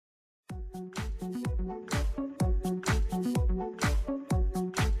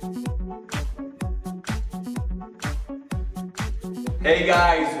Hey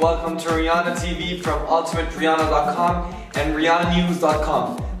guys, welcome to Rihanna TV from ultimaterihanna.com and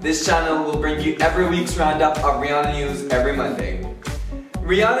rihannanews.com. This channel will bring you every week's roundup of Rihanna news every Monday.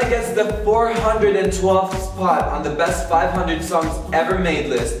 Rihanna gets the 412th spot on the best 500 songs ever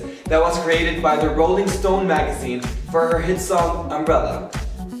made list that was created by the Rolling Stone magazine for her hit song Umbrella.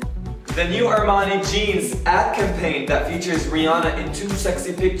 The new Armani Jeans ad campaign that features Rihanna in 2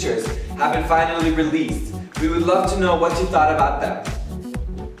 sexy pictures have been finally released. We would love to know what you thought about them.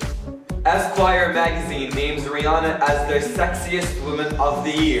 Esquire magazine names Rihanna as their sexiest woman of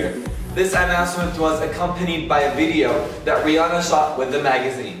the year. This announcement was accompanied by a video that Rihanna shot with the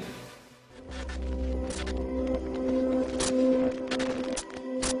magazine.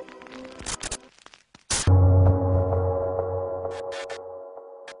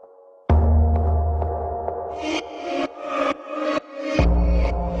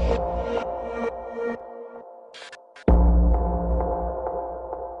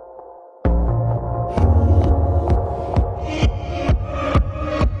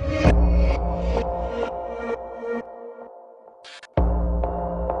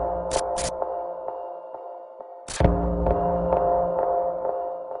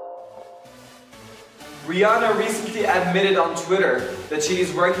 Rihanna recently admitted on Twitter that she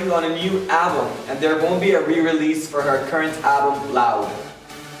is working on a new album and there won't be a re-release for her current album, Loud.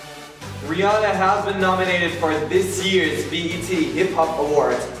 Rihanna has been nominated for this year's BET Hip Hop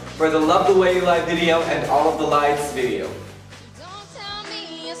Awards for the Love the Way You Lie video and All of the Lights video. Don't tell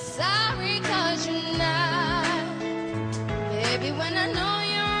me you're sorry 'cause you're not. Baby, when I know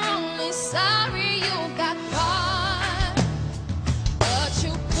you're only sorry you got caught. But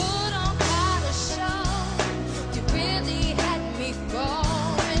you put on quite a show. You really had me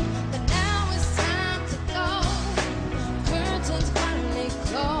going. But now it's time to go. Curtains finally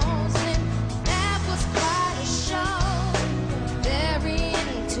closing. That was quite a show. Very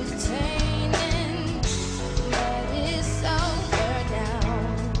entertaining. But it's over now.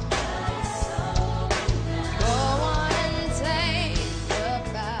 Go on and take a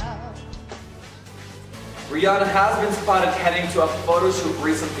bow. Rihanna has been spotted heading to a photo shoot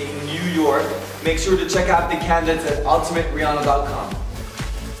recently in New York. Make sure to check out the candidates at ultimaterihanna.com.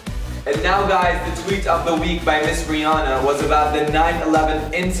 And now guys, the tweet of the week by Miss Rihanna was about the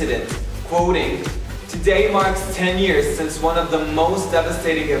 9/11 incident, quoting, "Today marks 10 years since one of the most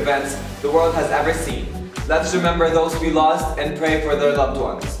devastating events the world has ever seen. Let's remember those we lost and pray for their loved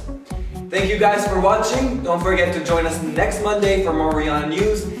ones." Thank you guys for watching. Don't forget to join us next Monday for more Rihanna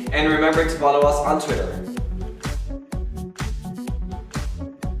news, and remember to follow us on Twitter.